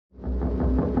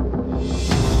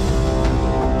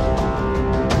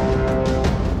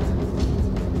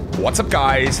What's up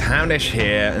guys, Houndish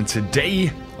here, and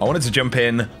today I wanted to jump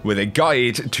in with a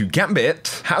guide to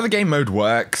Gambit, how the game mode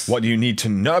works, what you need to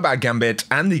know about Gambit,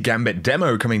 and the Gambit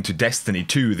demo coming to Destiny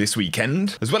 2 this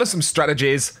weekend, as well as some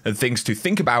strategies and things to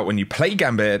think about when you play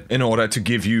Gambit in order to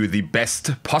give you the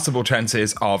best possible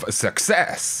chances of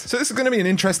success. So this is going to be an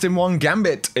interesting one.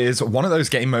 Gambit is one of those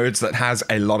game modes that has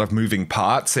a lot of moving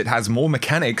parts. It has more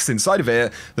mechanics inside of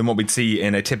it than what we'd see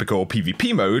in a typical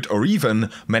PvP mode or even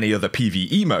many other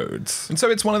PvE modes. And so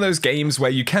it's one of those games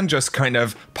where you can just kind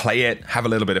of play it, have a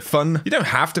little bit of fun. You don't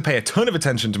have to pay a ton of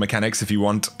attention to mechanics if you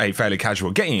want a fairly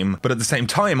casual game, but at the same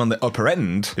time, on the upper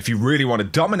end, if you really want to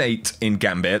dominate in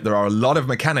Gambit, there are a lot of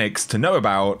mechanics to know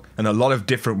about and a lot of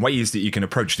different ways that you can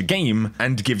approach the game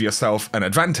and give yourself an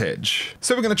advantage.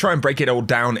 So we're going to try and break it all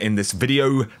down in this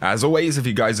video. As always, if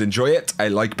you guys enjoy it, a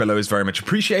like below is very much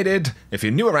appreciated. If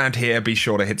you're new around here, be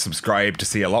sure to hit subscribe to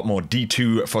see a lot more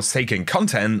D2 Forsaken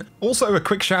content. Also, a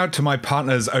quick shout to my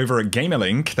partners over at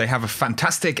Gamerlink. They have a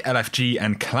fantastic LFG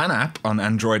and clan app on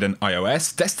Android and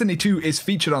iOS. Destiny 2 is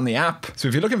featured on the app, so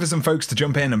if you're looking for some folks to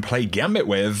jump in and play Gambit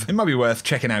with, it might be worth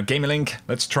checking out Gamerlink.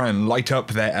 Let's try and light up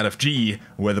their LFG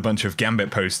with a bunch of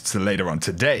Gambit posts later on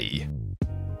today.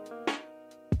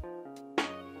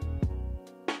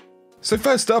 So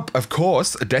first up, of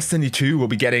course, Destiny 2 will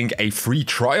be getting a free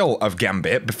trial of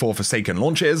Gambit before Forsaken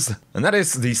launches, and that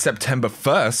is the September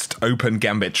 1st Open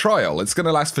Gambit trial. It's going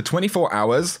to last for 24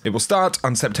 hours. It will start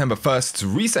on September 1st's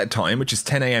reset time, which is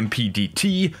 10 AM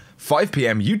PDT, 5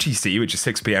 PM UTC, which is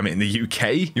 6 PM in the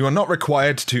UK. You are not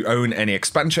required to own any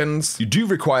expansions. You do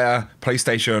require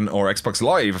PlayStation or Xbox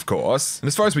Live, of course. And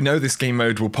as far as we know, this game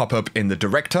mode will pop up in the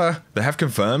Director. They have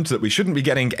confirmed that we shouldn't be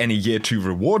getting any Year 2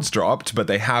 rewards dropped, but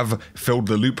they have filled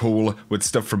the loophole with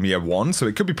stuff from Year 1, so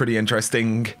it could be pretty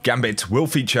interesting. Gambit will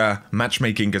feature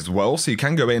matchmaking as well, so you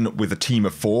can go in with a team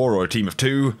of 4 or a team of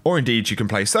 2, or indeed you can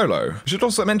play solo. I should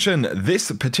also mention,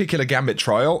 this particular Gambit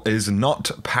trial is not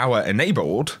power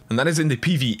enabled, and that is in the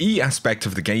PvE aspect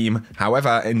of the game.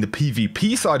 However, in the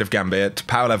PvP side of Gambit,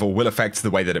 power level will affect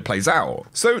the way that it plays out.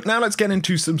 So now let's get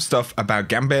into some stuff about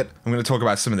Gambit. I'm going to talk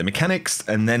about some of the mechanics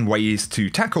and then ways to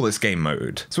tackle this game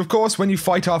mode. So of course, when you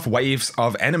fight off waves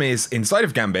of enemies inside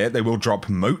of Gambit, they will drop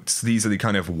motes. These are the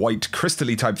kind of white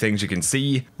crystally type things you can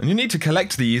see, and you need to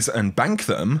collect these and bank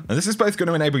them. And this is both going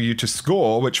to enable you to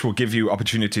score, which will give you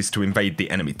opportunities to invade the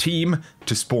enemy team,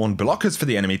 to spawn blockers for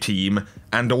the enemy team,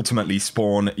 and ultimately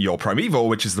spawn your Primeval,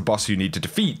 which is the boss you need to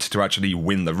defeat to actually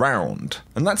win the round.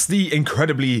 And that's the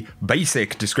incredibly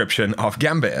basic description of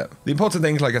Gambit. The important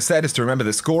thing, like I said, is to remember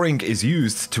that scoring is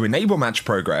used to enable match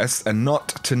progress and not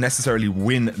to necessarily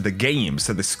win the game.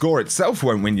 So the score itself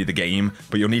won't win you the game,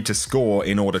 but you'll need to score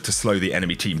in order to slow the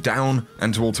enemy team down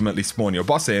and to ultimately spawn your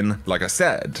boss in, like I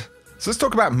said. So let's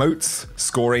talk about motes,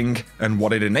 scoring, and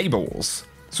what it enables.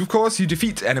 So of course, you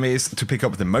defeat enemies to pick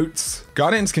up the motes.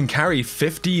 Guardians can carry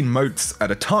 15 motes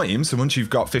at a time, so once you've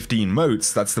got 15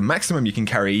 motes, that's the maximum you can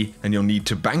carry, and you'll need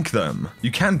to bank them. You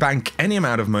can bank any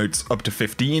amount of motes up to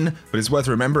 15, but it's worth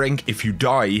remembering, if you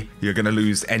die, you're going to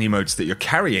lose any motes that you're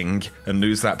carrying, and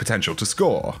lose that potential to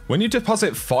score. When you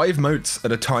deposit 5 motes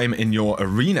at a time in your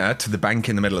arena to the bank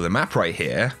in the middle of the map right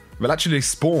here, will actually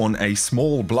spawn a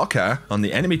small blocker on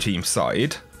the enemy team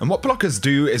side. And what blockers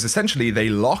do is essentially they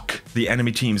lock the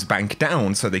enemy team's bank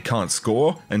down so they can't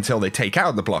score until they take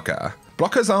out the blocker.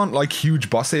 Blockers aren't like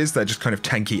huge bosses, they're just kind of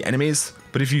tanky enemies.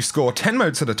 But if you score 10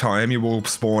 motes at a time, you will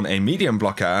spawn a medium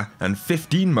blocker and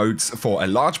 15 motes for a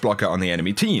large blocker on the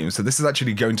enemy team. So this is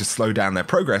actually going to slow down their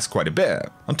progress quite a bit.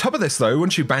 On top of this though,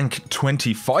 once you bank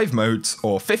 25 motes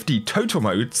or 50 total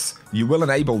motes, you will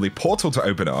enable the portal to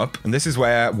open up, and this is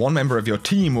where one member of your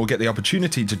team will get the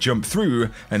opportunity to jump through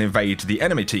and invade the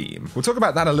enemy team. We'll talk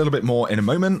about that a little bit more in a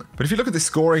moment, but if you look at the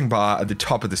scoring bar at the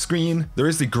top of the screen, there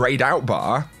is the grayed out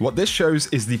bar. What this shows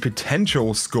is the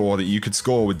potential score that you could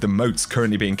score with the motes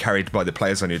currently being carried by the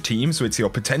players on your team, so it's your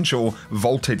potential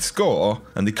vaulted score,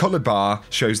 and the colored bar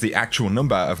shows the actual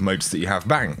number of motes that you have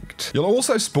banked. You'll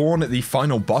also spawn the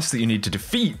final boss that you need to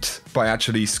defeat by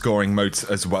actually scoring motes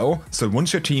as well, so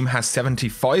once your team has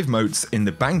 75 motes in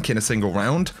the bank in a single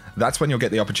round, that's when you'll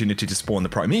get the opportunity to spawn the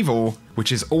Primeval,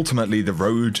 which is ultimately the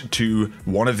road to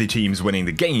one of the teams winning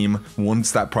the game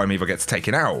once that Primeval gets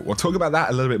taken out. We'll talk about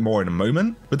that a little bit more in a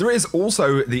moment, but there is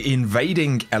also the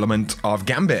invading element of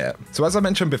Gambit. So as I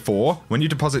mentioned before, when you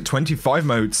deposit 25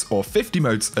 motes or 50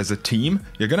 motes as a team,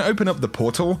 you're going to open up the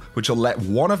portal, which will let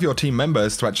one of your team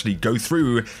members to actually go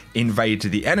through, invade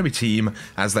the enemy team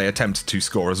as they attempt to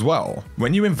score as well.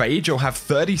 When you invade, you'll have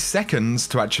 30 seconds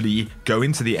to actually go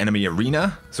into the enemy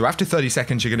arena. So after 30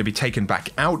 seconds, you're going to be taken back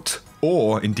out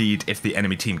or indeed if the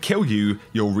enemy team kill you,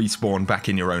 you'll respawn back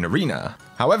in your own arena.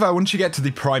 However, once you get to the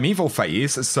primeval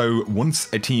phase, so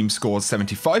once a team scores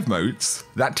 75 motes,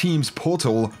 that team's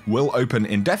portal will open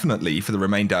indefinitely for the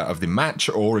remainder of the match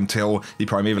or until the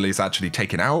primeval is actually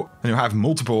taken out, and you'll have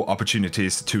multiple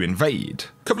opportunities to invade.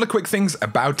 A couple of quick things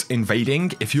about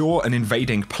invading. If you're an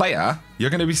invading player,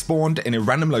 you're going to be spawned in a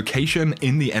random location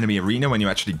in the enemy arena when you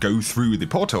actually go through the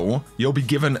portal. You'll be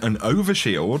given an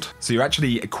overshield, so you're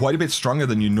actually quite a bit stronger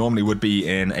than you normally would be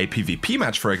in a PvP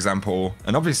match, for example.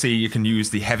 And obviously you can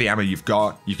use the heavy ammo you've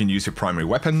got, you can use your primary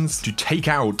weapons to take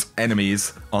out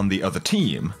enemies on the other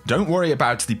team. Don't worry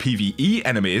about the PvE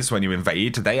enemies when you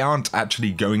invade, they aren't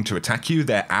actually going to attack you,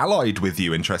 they're allied with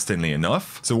you, interestingly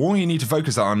enough. So all you need to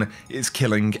focus on is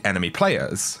killing enemy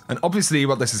players. And obviously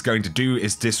what this is going to do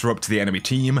is disrupt the enemy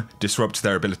team, disrupt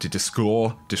their ability to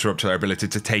score, disrupt their ability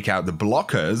to take out the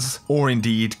blockers, or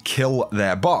indeed kill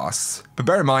their boss. But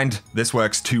bear in mind, this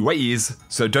works two ways,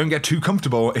 so don't get too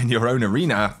comfortable in your own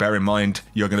arena. Bear in mind,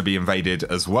 you're going to be invaded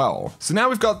as well. So now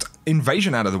we've got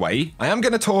invasion out of the way, I am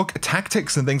going to talk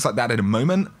tactics and things like that in a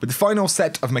moment, but the final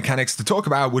set of mechanics to talk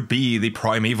about would be the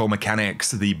primeval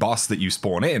mechanics, the boss that you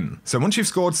spawn in. So once you've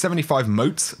scored 75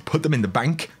 motes, put them in the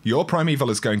bank, your primeval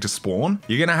is going to spawn.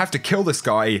 You're going to have to kill this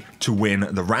guy to win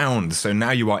the round. So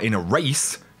now you are in a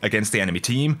race against the enemy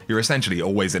team. You're essentially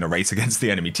always in a race against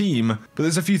the enemy team, but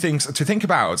there's a few things to think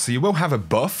about. So you will have a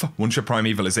buff once your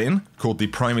primeval is in, called the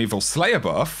Primeval Slayer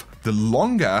buff. The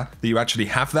longer that you actually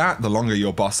have that, the longer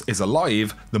your boss is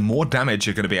alive, the more damage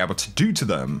you're going to be able to do to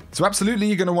them. So absolutely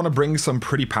you're going to want to bring some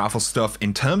pretty powerful stuff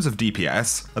in terms of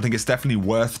DPS. I think it's definitely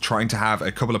worth trying to have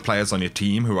a couple of players on your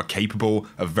team who are capable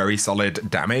of very solid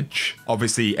damage.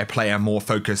 Obviously a player more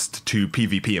focused to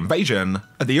PvP invasion.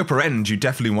 At the upper end, you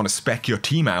definitely want to spec your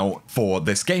team out for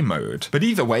this game mode. But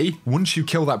either way, once you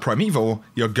kill that primeval,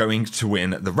 you're going to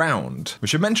win the round. We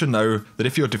should mention though, that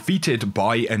if you're defeated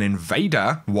by an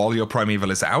invader while your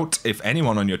primeval is out, if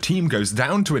anyone on your team goes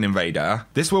down to an invader,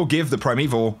 this will give the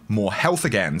primeval more health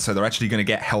again, so they're actually going to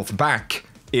get health back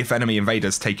if enemy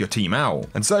invaders take your team out.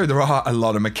 And so there are a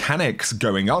lot of mechanics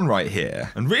going on right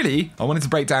here. And really, I wanted to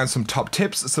break down some top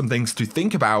tips, some things to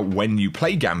think about when you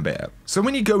play Gambit. So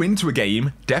when you go into a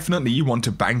game, definitely you want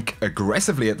to bank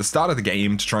aggressively at the start of the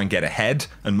game to try and get ahead.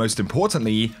 And most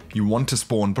importantly, you want to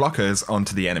spawn blockers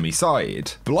onto the enemy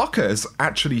side. Blockers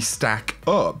actually stack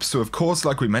up. So of course,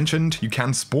 like we mentioned, you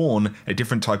can spawn a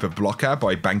different type of blocker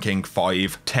by banking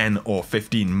 5, 10, or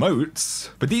 15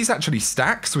 motes. But these actually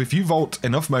stack, so if you vault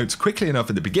enough motes quickly enough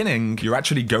at the beginning, you're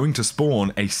actually going to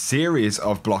spawn a series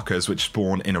of blockers which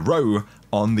spawn in a row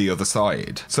on the other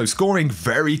side. So scoring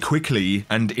very quickly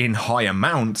and in high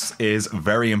amounts is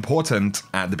very important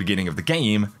at the beginning of the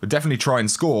game, but definitely try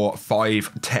and score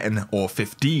 5, 10, or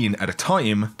 15 at a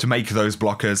time to make those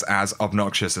blockers as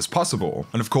obnoxious as possible.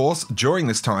 And of course, during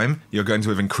this time, you're going to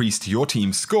have increased your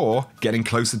team's score, getting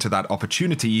closer to that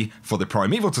opportunity for the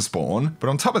primeval to spawn. But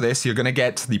on top of this, you're going to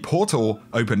get the portal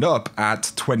opened up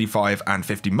at 25 and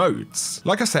 50 motes.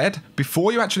 Like I said,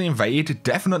 before you actually invade,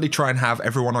 definitely try and have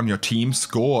everyone on your team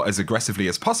score as aggressively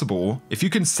as possible. If you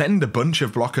can send a bunch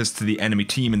of blockers to the enemy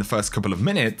team in the first couple of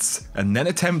minutes and then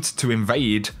attempt to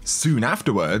invade soon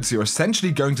afterwards, you're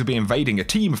essentially going to be invading a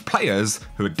team of players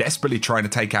who are desperately trying to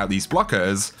take out these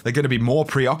blockers. They're going to be more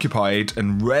preoccupied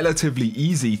and relatively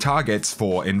easy targets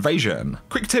for invasion.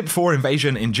 Quick tip for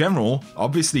invasion in general,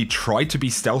 obviously try to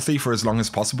be stealthy for as long as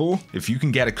possible. If you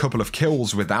can get a couple of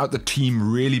kills without the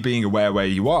team really being aware where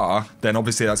you are, then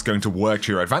obviously that's going to work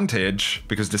to your advantage,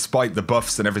 because despite the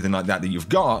buffs and everything like that you've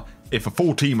got, if a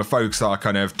full team of folks are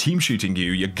kind of team shooting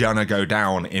you, you're gonna go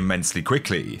down immensely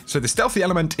quickly. So the stealthy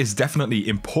element is definitely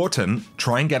important.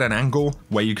 Try and get an angle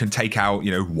where you can take out,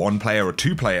 one player or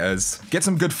two players, get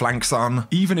some good flanks on.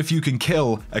 Even if you can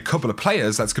kill a couple of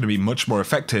players, that's gonna be much more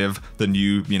effective than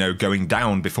you going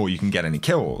down before you can get any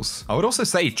kills. I would also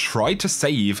say try to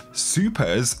save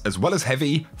supers as well as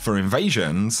heavy for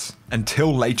invasions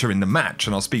until later in the match,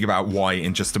 and I'll speak about why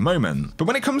in just a moment. But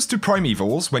when it comes to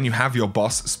primevals, when you have your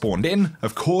boss spawned in,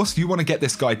 of course you want to get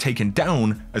this guy taken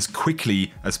down as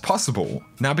quickly as possible.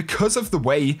 Now, because of the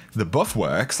way the buff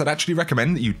works, I'd actually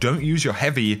recommend that you don't use your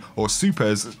heavy or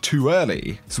supers too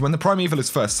early. So when the primeval is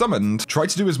first summoned, try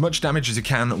to do as much damage as you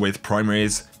can with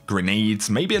primaries, grenades,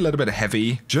 maybe a little bit of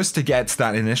heavy, just to get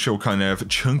that initial kind of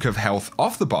chunk of health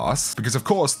off the boss, because of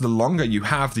course, the longer you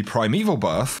have the primeval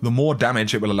buff, the more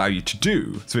damage it will allow you to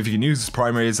do. So if you can use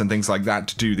primaries and things like that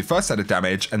to do the first set of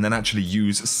damage, and then actually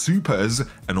use supers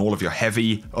and all of your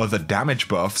heavy other damage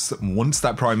buffs, once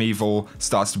that primeval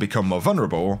starts to become more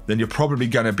vulnerable, then you're probably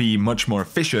going to be much more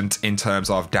efficient in terms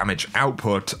of damage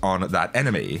output on that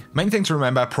enemy. Main thing to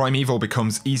remember, primeval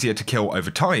becomes easier to kill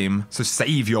over time, so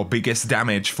save your biggest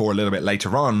damage for a little bit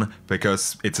later on,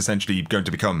 because it's essentially going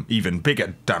to become even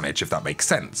bigger damage, if that makes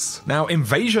sense. Now,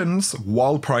 invasions,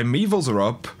 while primevals are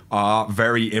up, are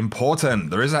very important.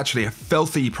 There is actually a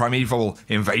filthy primeval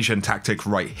invasion tactic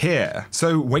right here.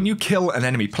 So when you kill an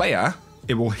enemy player,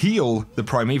 it will heal the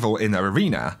primeval in their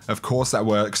arena. Of course, that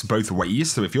works both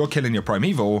ways, so if you're killing your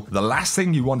primeval, the last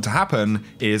thing you want to happen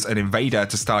is an invader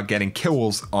to start getting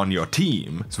kills on your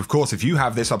team. So of course, if you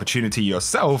have this opportunity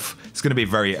yourself, it's going to be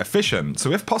very efficient.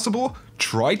 So if possible,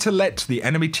 try to let the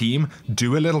enemy team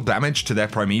do a little damage to their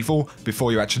primeval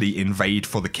before you actually invade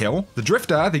for the kill. The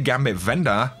Drifter, the Gambit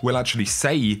vendor, will actually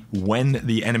say when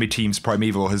the enemy team's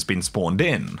primeval has been spawned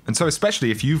in. And so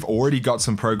especially if you've already got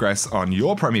some progress on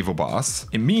your primeval boss,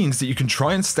 it means that you can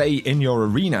try and stay in your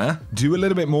arena, do a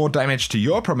little bit more damage to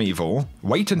your primeval,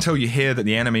 wait until you hear that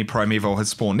the enemy primeval has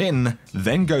spawned in,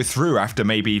 then go through after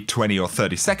maybe 20 or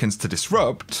 30 seconds to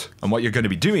disrupt. And what you're going to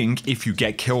be doing if you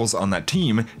get kills on that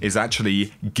team is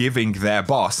actually giving their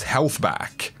boss health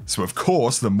back. So of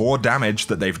course, the more damage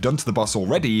that they've done to the boss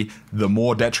already, the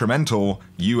more detrimental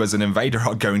you as an invader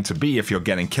are going to be if you're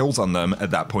getting kills on them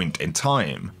at that point in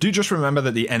time. Do just remember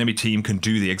that the enemy team can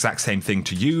do the exact same thing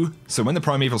to you, so when the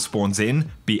primeval spawns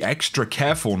in, be extra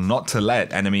careful not to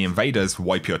let enemy invaders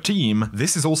wipe your team.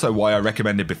 This is also why I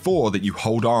recommended before that you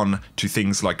hold on to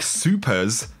things like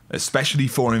supers, especially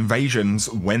for invasions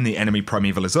when the enemy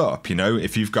primeval is up. You know,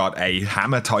 if you've got a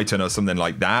hammer titan or something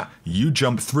like that, you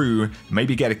jump through,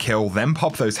 maybe get a kill, then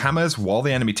pop those hammers while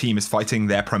the enemy team is fighting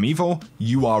their primeval,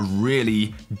 you are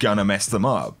really gonna mess them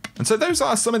up. And so those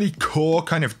are some of the core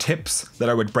kind of tips that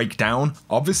I would break down.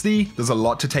 Obviously, there's a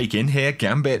lot to take in here.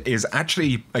 Gambit is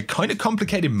actually a kind of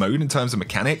complicated mode in terms of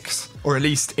mechanics, or at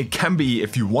least it can be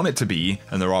if you want it to be,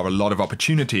 and there are a lot of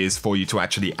opportunities for you to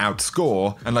actually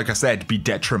outscore, and like I said, be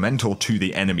detrimental to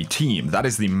the enemy team. That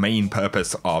is the main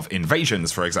purpose of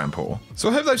invasions, for example. So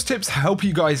I hope those tips help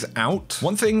you guys out.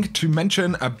 One thing to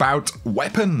mention about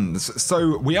weapons.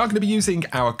 So we are going to be using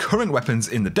our current weapons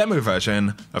in the demo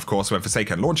version. Of course, when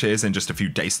Forsaken launches in just a few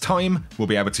days' time, we'll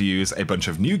be able to use a bunch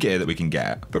of new gear that we can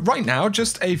get. But right now,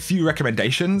 just a few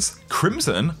recommendations.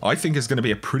 Crimson, I think, is going to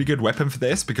be a pretty good weapon for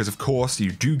this because, of course,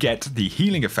 you do get the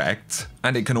healing effect,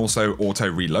 and it can also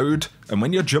auto-reload. And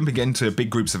when you're jumping into big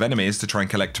groups of enemies to try and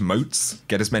collect motes,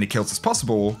 get as many kills as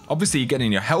possible, obviously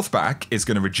getting your health back is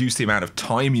going to reduce the amount of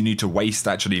time you need to waste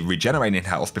actually regenerating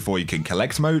health before you can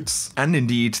collect motes, and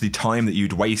indeed the time that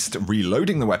you'd waste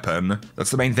reloading the weapon.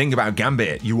 That's the main thing about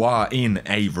Gambit. You are in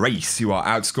a race, you are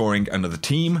outscoring another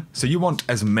team, so you want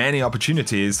as many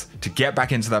opportunities to get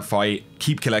back into that fight,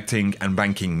 keep collecting and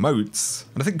banking motes.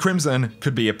 And I think Crimson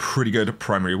could be a pretty good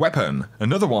primary weapon.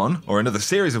 Another one, or another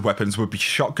series of weapons, would be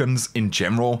shotguns in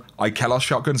general. Ikelos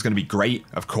shotgun's going to be great.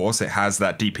 Of course, it has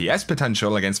that DPS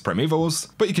potential against primevals,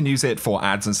 but you can use it for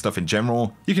ads and stuff in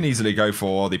general. You can easily go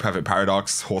for the Perfect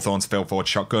Paradox, Hawthorne's Filforge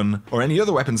shotgun, or any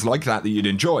other weapons like that that you'd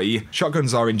enjoy.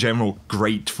 Shotguns are in general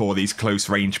great for these close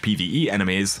range PvE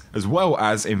enemies, as well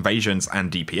as invasions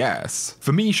and DPS.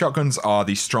 For me, shotguns are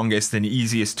the strongest and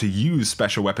easiest to use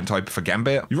special weapon type for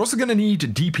Gambit. You're also going to need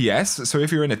DPS, so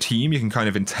if you're in a team, you can kind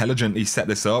of intelligently set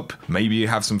this up. Maybe you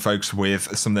have some folks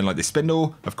with something like the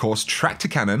spindle, of course tractor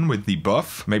cannon with the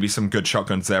buff, maybe some good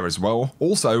shotguns there as well.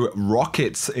 Also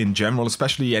rockets in general,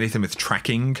 especially anything with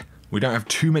tracking. We don't have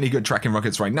too many good tracking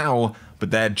rockets right now,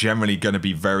 but they're generally going to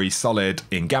be very solid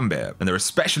in Gambit, and they're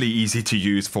especially easy to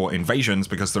use for invasions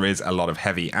because there is a lot of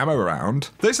heavy ammo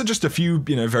around. Those are just a few,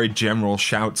 very general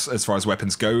shouts as far as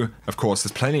weapons go. Of course,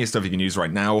 there's plenty of stuff you can use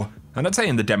right now, and I'd say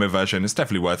in the demo version, it's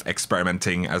definitely worth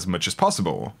experimenting as much as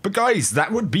possible. But guys,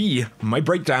 that would be my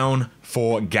breakdown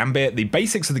for Gambit, the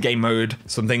basics of the game mode,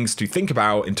 some things to think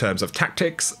about in terms of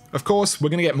tactics. Of course, we're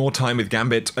going to get more time with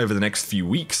Gambit over the next few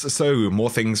weeks, so more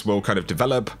things will kind of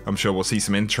develop. I'm sure we'll see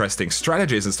some interesting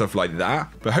strategies and stuff like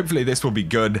that, but hopefully this will be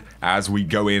good as we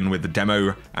go in with the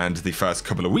demo and the first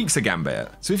couple of weeks of Gambit.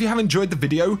 So if you have enjoyed the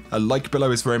video, a like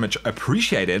below is very much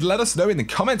appreciated. Let us know in the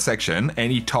comment section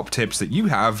any top tips that you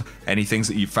have, any things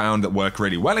that you found that work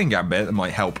really well in Gambit that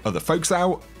might help other folks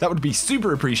out. That would be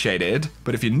super appreciated.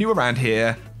 But if you're new around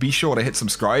here. Be sure to hit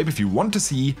subscribe if you want to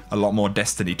see a lot more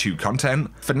Destiny 2 content.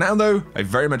 For now though, I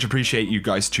very much appreciate you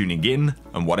guys tuning in,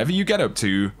 and whatever you get up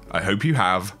to, I hope you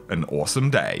have an awesome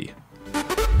day.